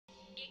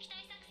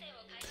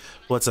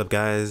What's up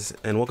guys,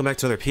 and welcome back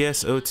to another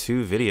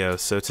PSO2 video.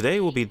 So today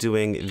we'll be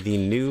doing the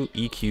new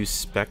EQ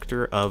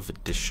Specter of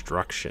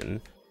Destruction.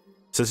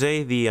 So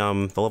today the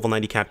level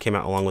 90 cap came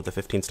out along with the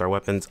 15-star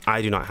weapons.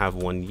 I do not have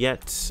one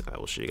yet. I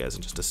will show you guys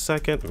in just a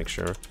second. Make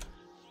sure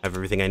I have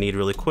everything I need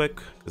really quick,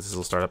 because this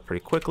will start up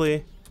pretty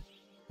quickly.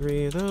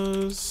 3 of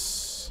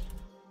those.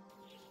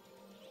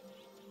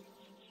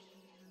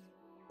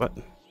 What?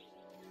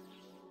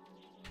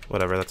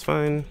 Whatever, that's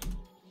fine.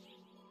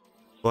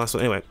 The last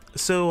one, anyway.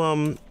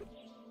 So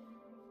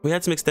we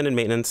had some extended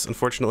maintenance.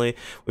 Unfortunately,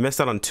 we missed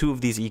out on 2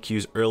 of these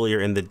EQs earlier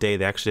in the day.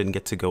 They actually didn't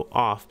get to go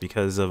off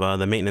because of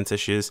the maintenance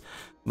issues.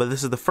 But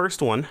this is the first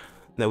one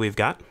that we've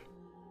got.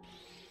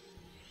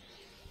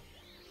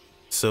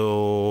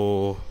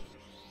 So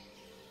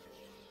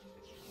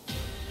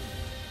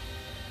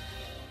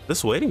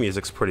this waiting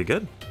music's pretty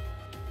good.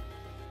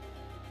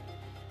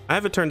 I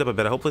have it turned up a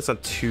bit. Hopefully it's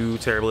not too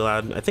terribly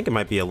loud. I think it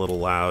might be a little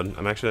loud.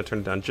 I'm actually gonna turn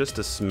it down just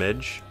a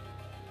smidge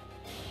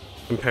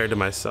compared to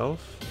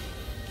myself.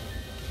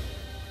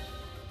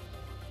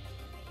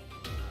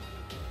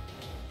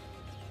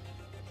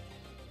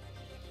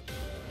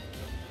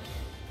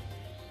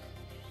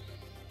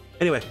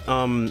 Anyway,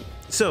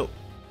 so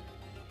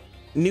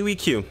new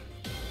EQ,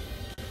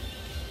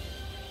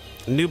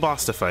 new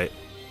boss to fight.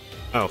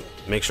 Oh,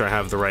 make sure I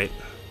have the right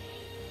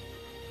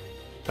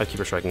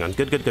keeper striking on.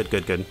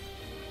 Good.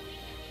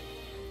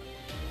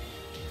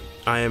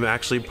 I am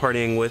actually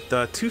partying with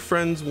 2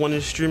 friends. One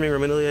is streaming,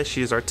 Romelia,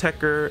 she is our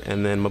techer,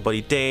 and then my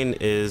buddy Dane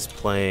is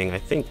playing, I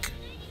think,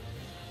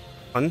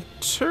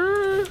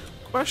 Hunter?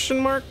 Question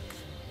mark?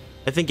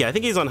 I think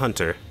he's on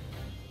Hunter.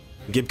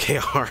 Gib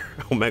KR,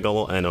 Omega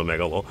Lol, and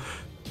Omega Lol.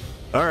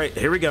 Alright,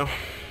 here we go.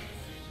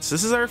 So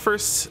this is our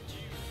first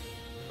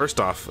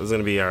off, is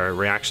gonna be our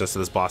reactions to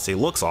this boss. He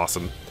looks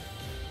awesome.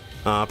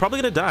 Probably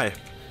gonna die.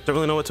 Don't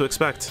really know what to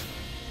expect.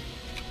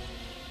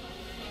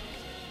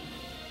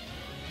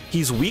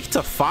 He's weak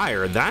to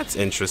fire, that's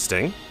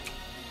interesting.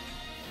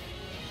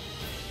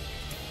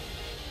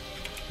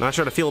 Not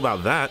sure how to feel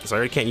about that, so I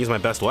already can't use my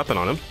best weapon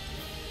on him.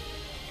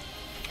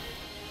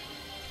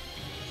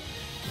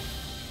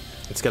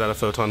 Let's get out of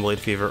Photon Blade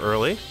Fever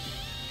early.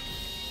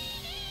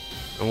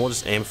 And we'll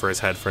just aim for his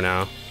head for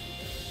now.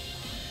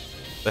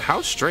 But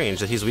how strange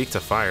that he's weak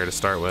to fire to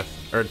start with.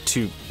 Or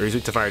he's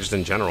weak to fire just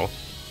in general.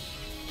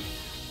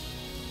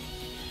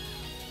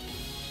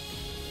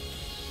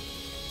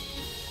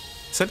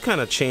 His head kind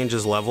of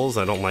changes levels,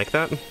 I don't like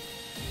that.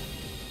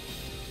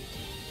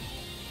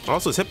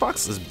 Also, his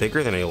hitbox is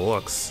bigger than he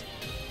looks.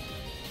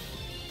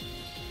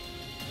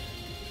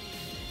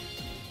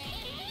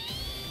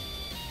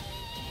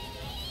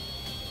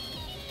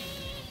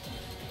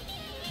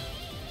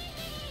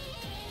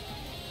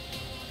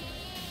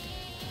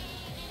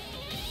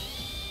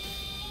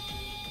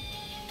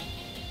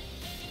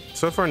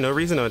 So far, no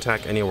reason to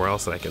attack anywhere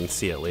else that I can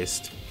see, at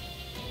least.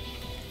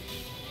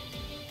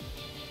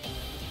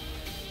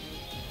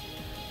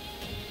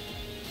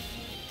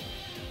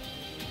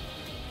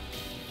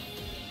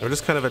 We're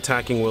just kind of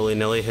attacking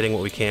willy-nilly, hitting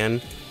what we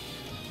can.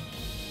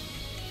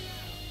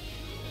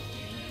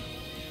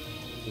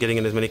 Getting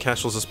in as many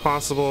casuals as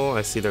possible.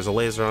 I see there's a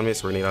laser on me,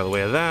 so we're gonna get out of the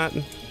way of that.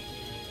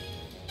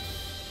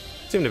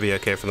 Seem to be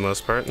okay for the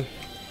most part.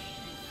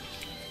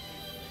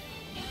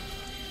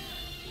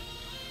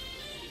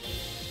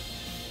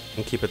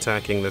 And keep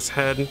attacking this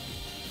head.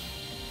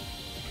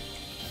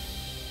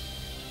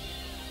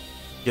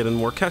 Get in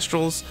more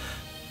kestrels.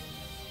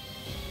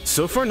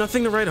 So far,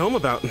 nothing to write home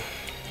about.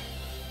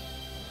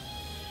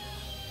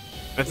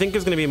 I think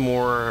it's going to be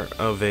more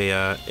of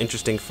a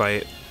interesting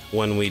fight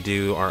when we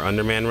do our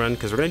Underman run,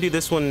 because we're going to do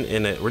this one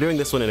we're doing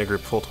this one in a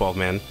group full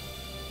 12-man.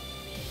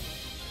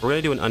 We're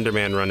going to do an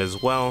Underman run as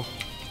well.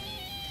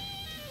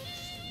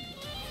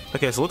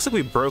 Okay, so it looks like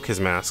we broke his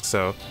mask,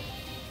 so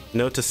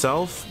note to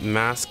self,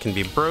 mask can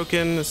be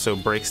broken, so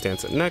break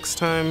stance it next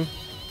time.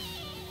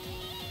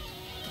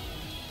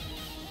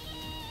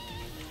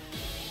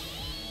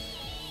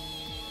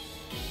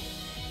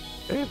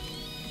 Okay.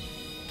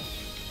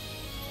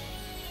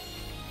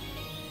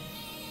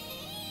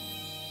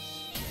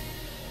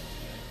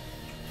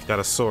 Got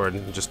a sword,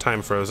 it just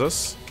time froze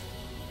us.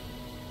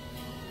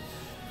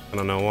 I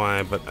don't know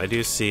why, but I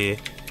do see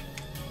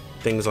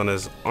things on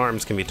his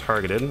arms can be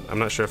targeted. I'm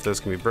not sure if those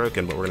can be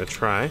broken, but we're gonna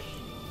try.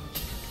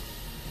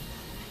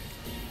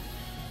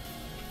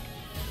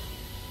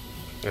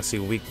 I see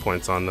weak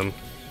points on them,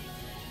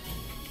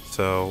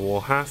 so we'll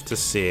have to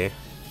see.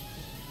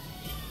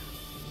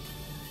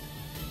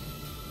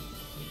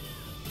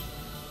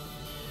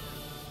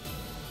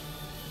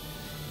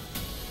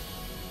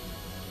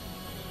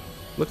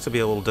 Looks to be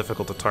a little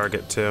difficult to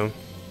target too.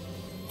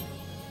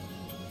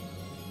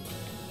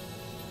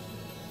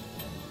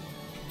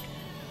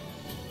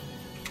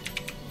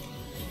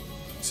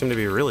 Seem to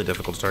be really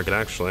difficult to target,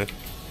 actually.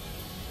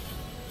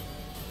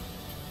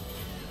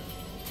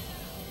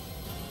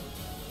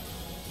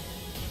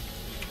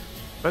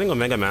 Fighting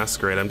Omega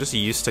Masquerade, I'm just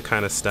used to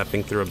kind of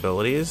stepping through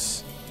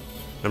abilities.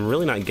 I'm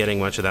really not getting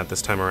much of that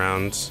this time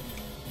around.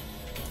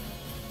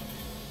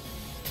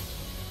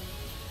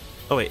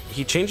 Oh wait,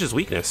 he changed his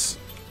weakness.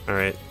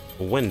 Alright,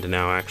 wind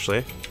now,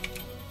 actually.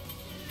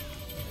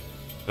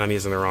 And I'm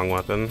using the wrong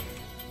weapon.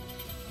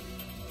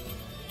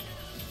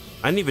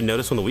 I didn't even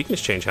notice when the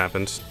weakness change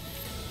happened.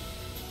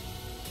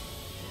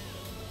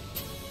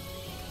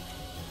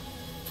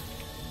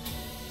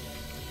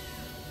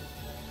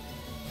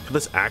 Could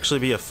this actually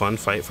be a fun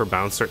fight for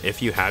Bouncer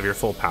if you have your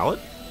full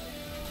palette?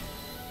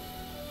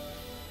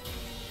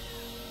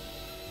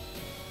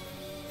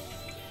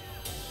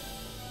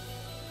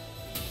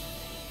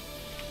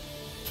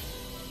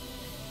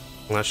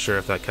 I'm not sure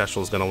if that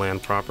Kestrel is going to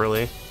land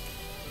properly.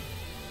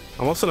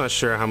 I'm also not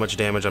sure how much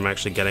damage I'm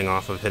actually getting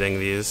off of hitting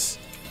these.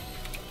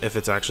 If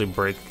it's actually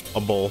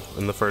breakable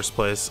in the first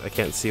place. I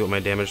can't see what my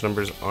damage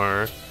numbers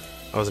are.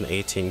 I was an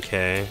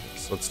 18k,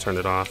 so let's turn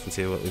it off and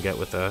see what we get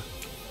with a...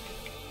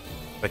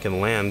 If I can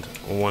land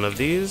one of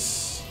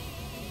these.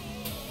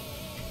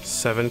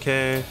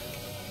 7k.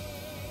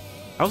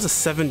 I was a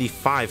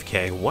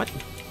 75k. What?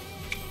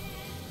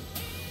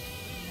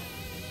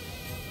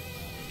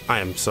 I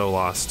am so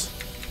lost.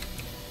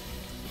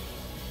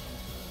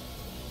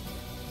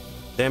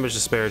 Damage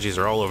disparities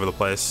are all over the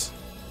place.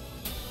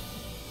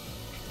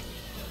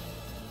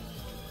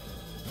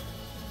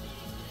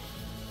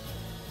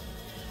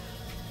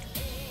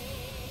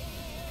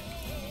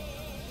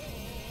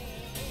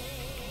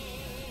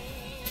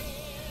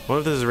 I wonder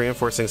if this is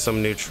reinforcing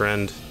some new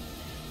trend.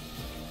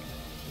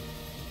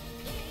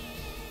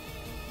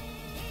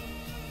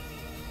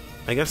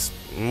 I guess,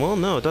 well,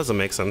 no, it doesn't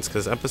make sense,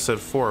 because episode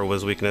 4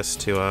 was weakness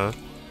to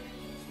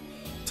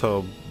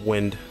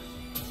wind.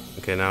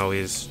 Okay, now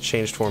he's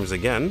changed forms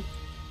again.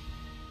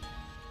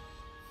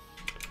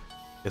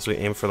 Guess we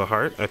aim for the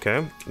heart.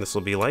 Okay, this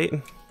will be light.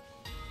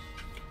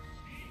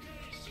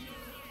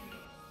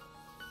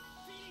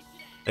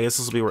 I guess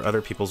this will be where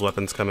other people's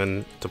weapons come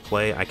into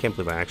play. I can't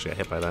believe I actually got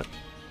hit by that.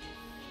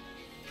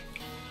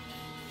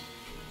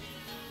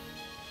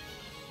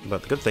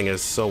 But the good thing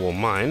is, so will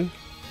mine.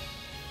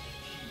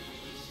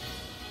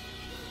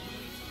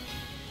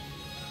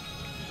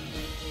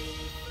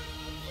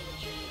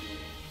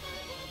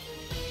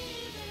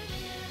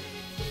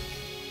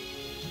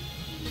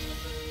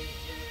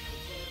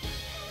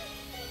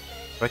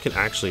 If I can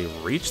actually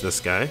reach this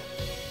guy.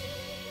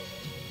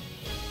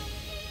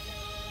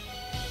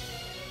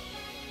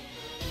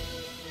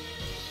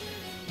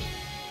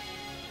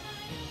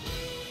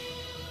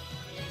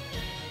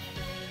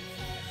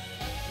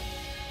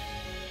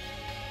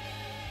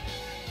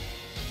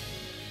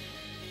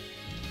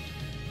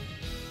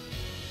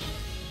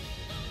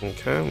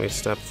 Okay, let me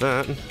step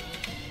that.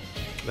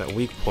 That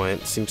weak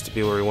point seems to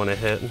be where we want to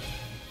hit.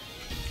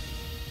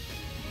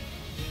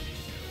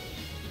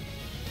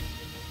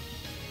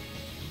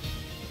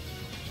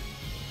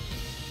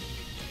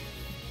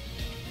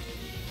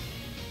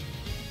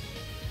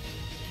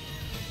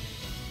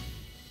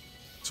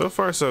 So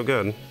far, so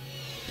good.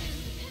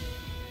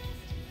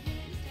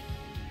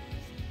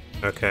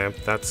 Okay,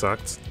 that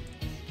sucked.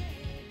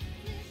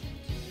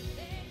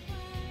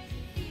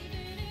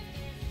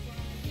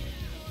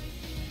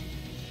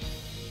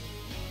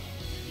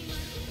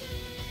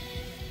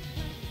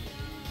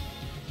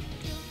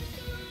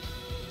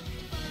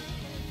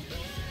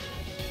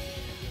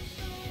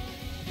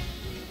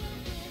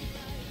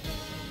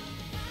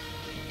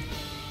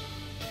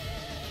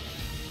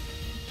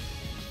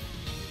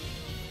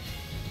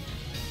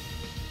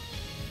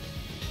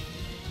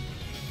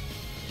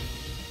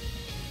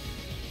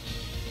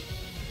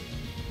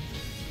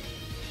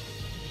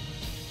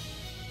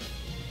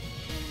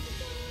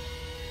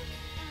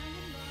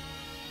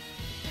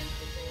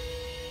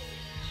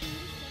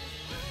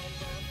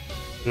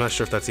 I'm not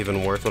sure if that's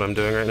even worth what I'm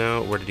doing right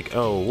now. Where did he go?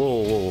 Oh,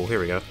 whoa, whoa, here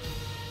we go.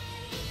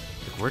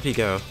 Where'd he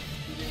go?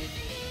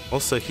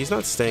 Also, he's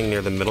not staying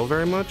near the middle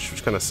very much,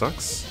 which kind of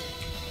sucks.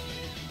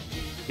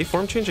 Did he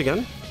form change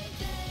again?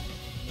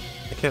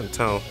 I can't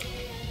tell.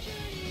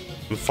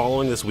 I'm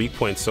following this weak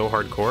point so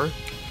hardcore,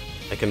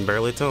 I can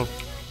barely tell.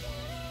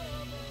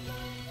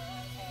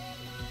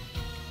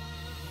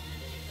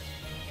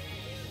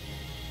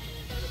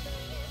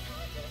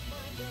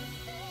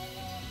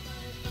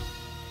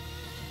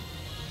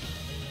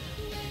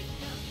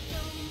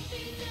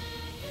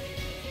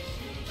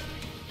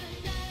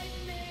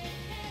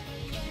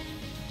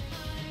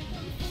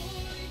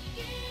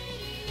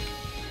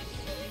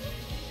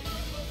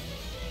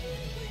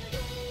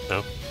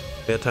 No.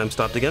 Bad time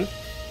stopped again.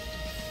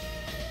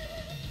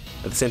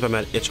 At the same time, I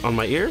had itch on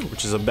my ear,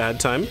 which is a bad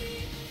time.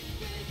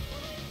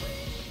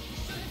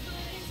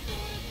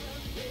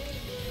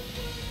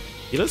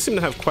 He does seem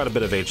to have quite a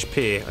bit of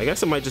HP. I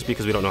guess it might just be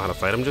because we don't know how to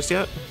fight him just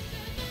yet.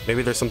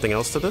 Maybe there's something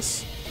else to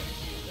this?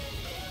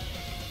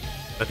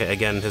 Okay,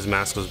 again, his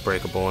mask was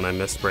breakable and I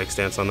missed break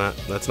stance on that.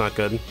 That's not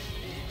good.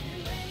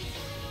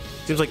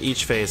 Seems like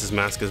each phase his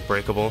mask is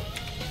breakable.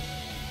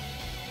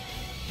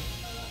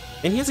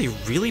 And he has a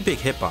really big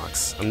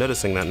hitbox. I'm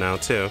noticing that now,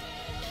 too.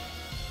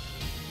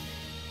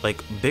 Like,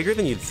 bigger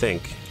than you'd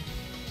think.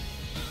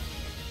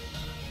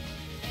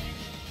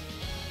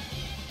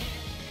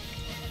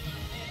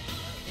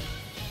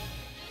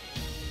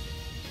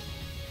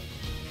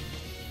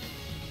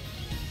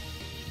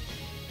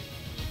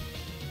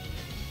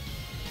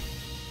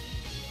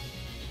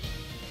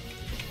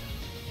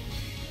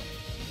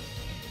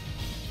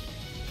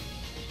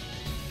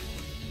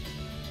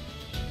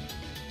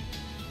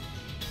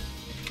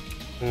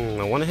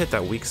 I want to hit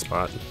that weak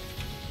spot,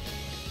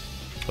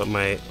 but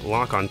my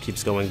lock-on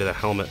keeps going to the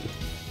helmet.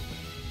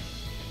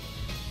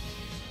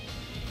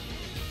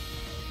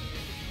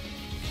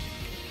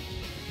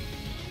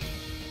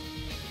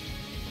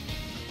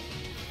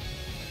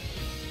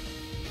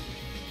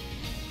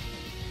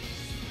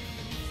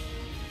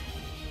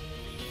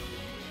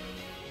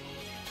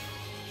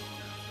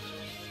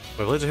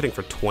 My blades are hitting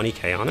for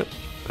 20k on it.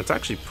 That's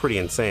actually pretty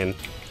insane.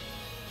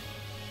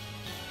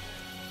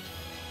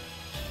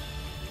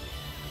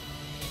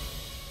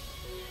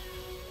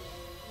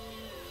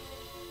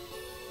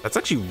 That's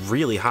actually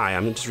really high.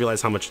 I just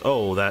realized how much.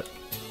 Oh, that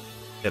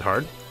hit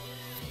hard.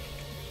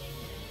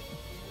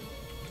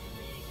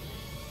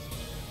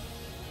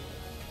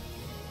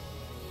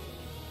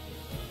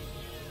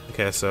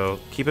 Okay, so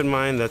keep in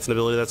mind that's an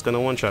ability that's going to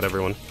one-shot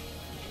everyone.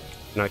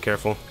 If you're not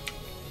careful.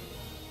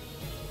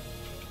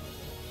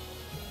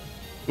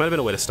 Might have been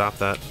a way to stop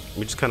that.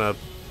 We just kind of,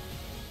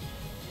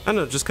 I don't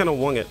know, just kind of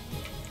wung it.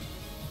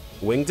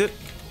 Winged it?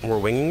 Or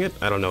winging it?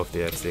 I don't know if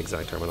that's the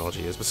exact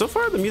terminology used, but so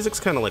far the music's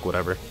kind of like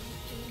whatever.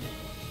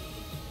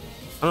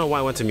 I don't know why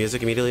I went to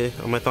music immediately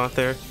on my thought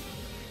there.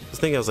 I was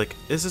thinking, I was like,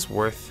 is this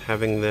worth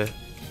having the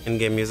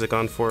in-game music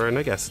on for? And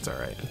I guess it's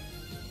alright.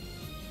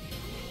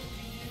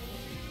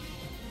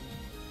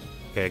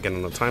 Okay, again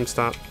on the time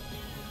stop.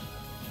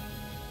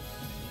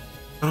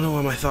 I don't know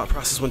why my thought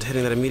process went to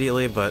hitting that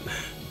immediately, but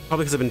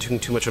probably because I've been doing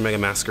too much Omega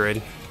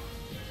Masquerade.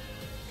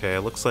 Okay,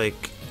 it looks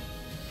like,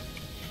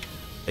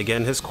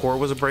 again, his core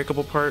was a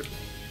breakable part.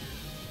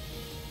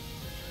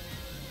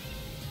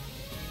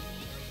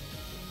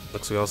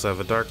 Looks like we also have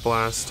a Dark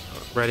Blast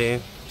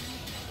ready.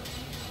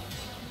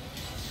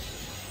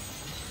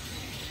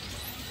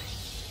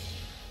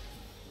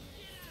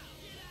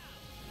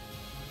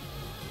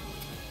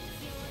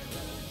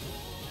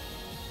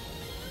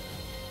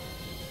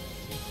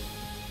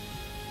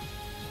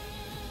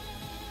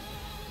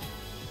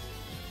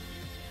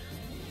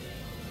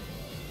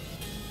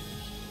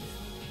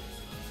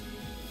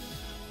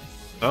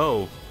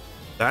 Oh,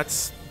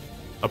 that's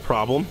a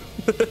problem.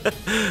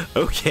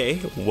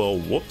 Okay, well,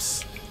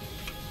 whoops.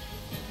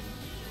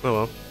 Oh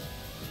well.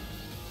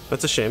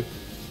 That's a shame.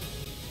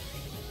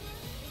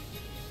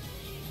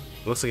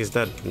 Looks like he's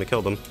dead. We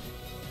killed him.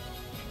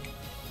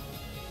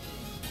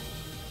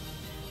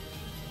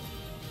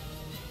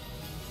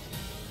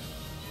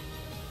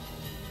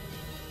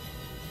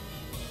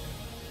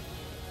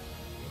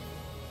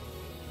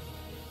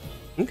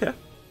 Okay.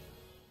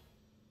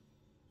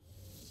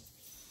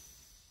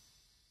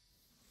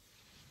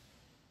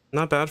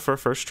 Not bad for a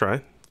first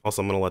try.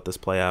 Also, I'm gonna let this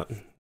play out.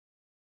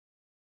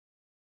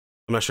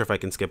 I'm not sure if I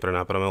can skip it or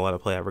not, but I'm gonna let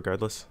it play out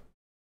regardless.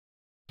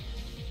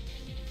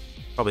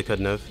 Probably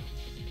couldn't have.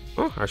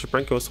 Oh, our ship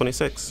ranking was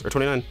 26 or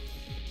 29.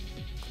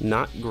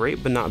 Not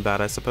great, but not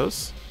bad, I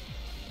suppose.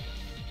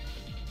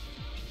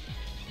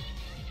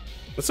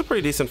 It's a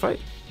pretty decent fight.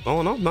 All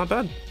in all, not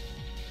bad.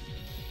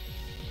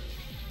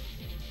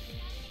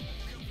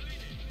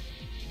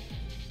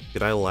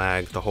 Did I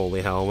lag the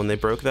holy hell when they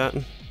broke that?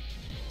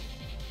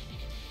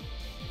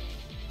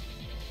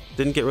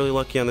 Didn't get really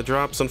lucky on the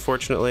drops,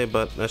 unfortunately,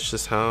 but that's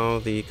just how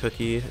the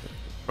cookie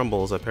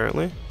crumbles,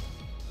 apparently.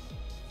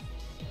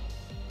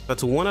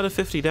 That's 1 out of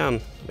 50 down.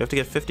 We have to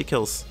get 50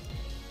 kills.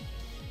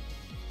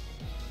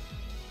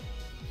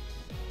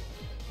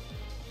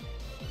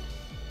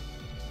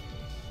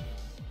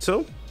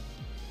 So,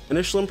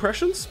 initial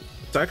impressions?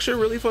 It's actually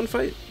a really fun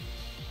fight.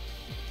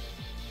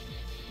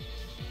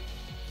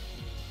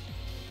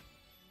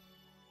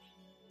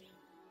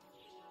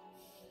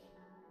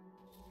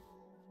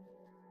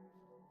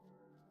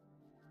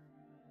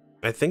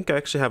 I think I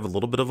actually have a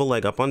little bit of a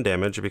leg up on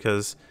damage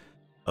because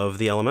of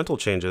the elemental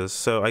changes.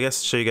 So I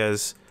guess show you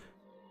guys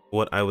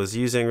what I was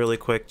using really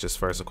quick, just as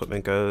far as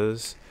equipment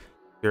goes.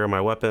 Here are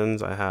my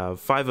weapons. I have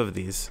 5 of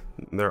these.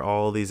 They're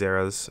all these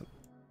eras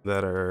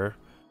that are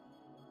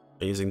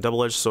using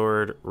double-edged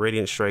sword,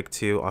 radiant strike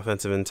 2,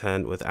 offensive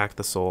intent with act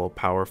the soul,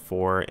 power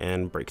 4,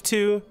 and break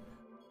 2.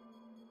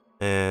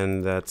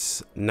 And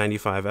that's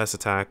 95 S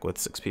attack with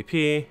 6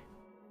 PP.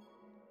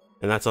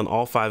 And that's on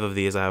all 5 of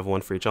these. I have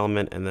 1 for each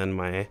element, and then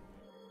my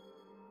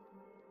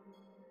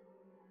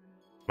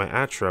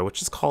Atra,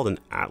 which is called an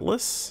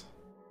Atlas.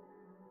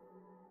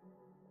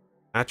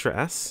 Atra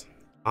S?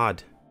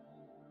 Odd.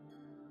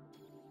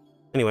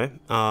 Anyway,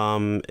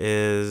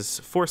 is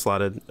 4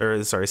 slotted,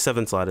 or sorry,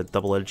 7 slotted,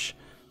 double edge,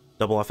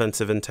 double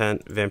offensive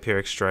intent,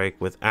 vampiric strike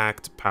with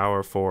act,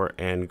 power 4,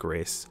 and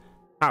grace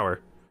power.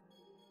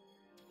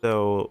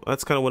 So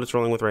that's kind of what it's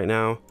rolling with right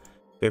now.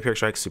 Vampiric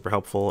strike super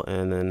helpful,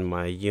 and then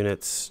my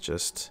units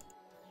just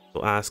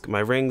will ask. My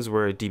rings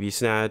were DB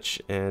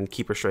snatch and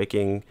keeper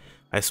striking.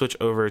 I switch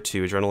over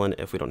to adrenaline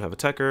if we don't have a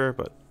techer,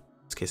 but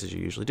in this case as you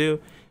usually do.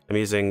 I'm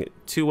using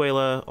 2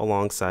 Wayla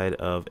alongside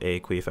of a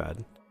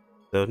Queefad.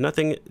 So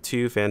nothing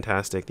too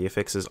fantastic. The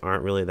affixes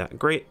aren't really that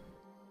great.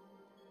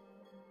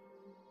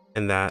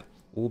 And that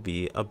will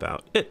be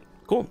about it.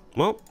 Cool.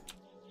 Well,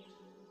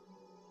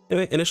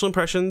 anyway, initial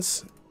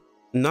impressions.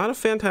 Not a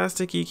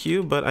fantastic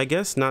EQ, but I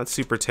guess not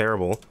super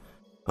terrible.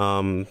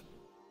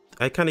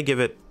 I kind of give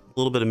it a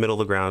little bit of middle of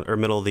the ground, or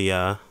middle of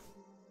the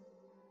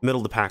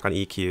pack on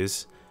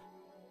EQs.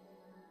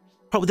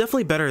 Probably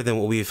definitely better than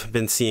what we've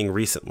been seeing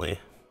recently.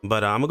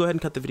 But I'm gonna go ahead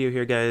and cut the video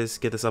here, guys.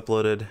 Get this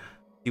uploaded.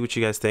 See what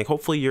you guys think.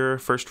 Hopefully your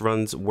first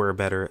runs were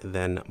better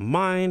than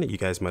mine. You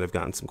guys might have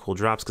gotten some cool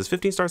drops, because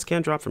 15 stars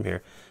can drop from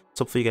here.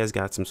 So hopefully you guys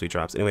got some sweet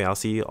drops. Anyway, I'll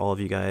see all of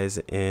you guys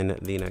in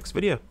the next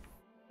video.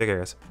 Take care,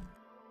 guys.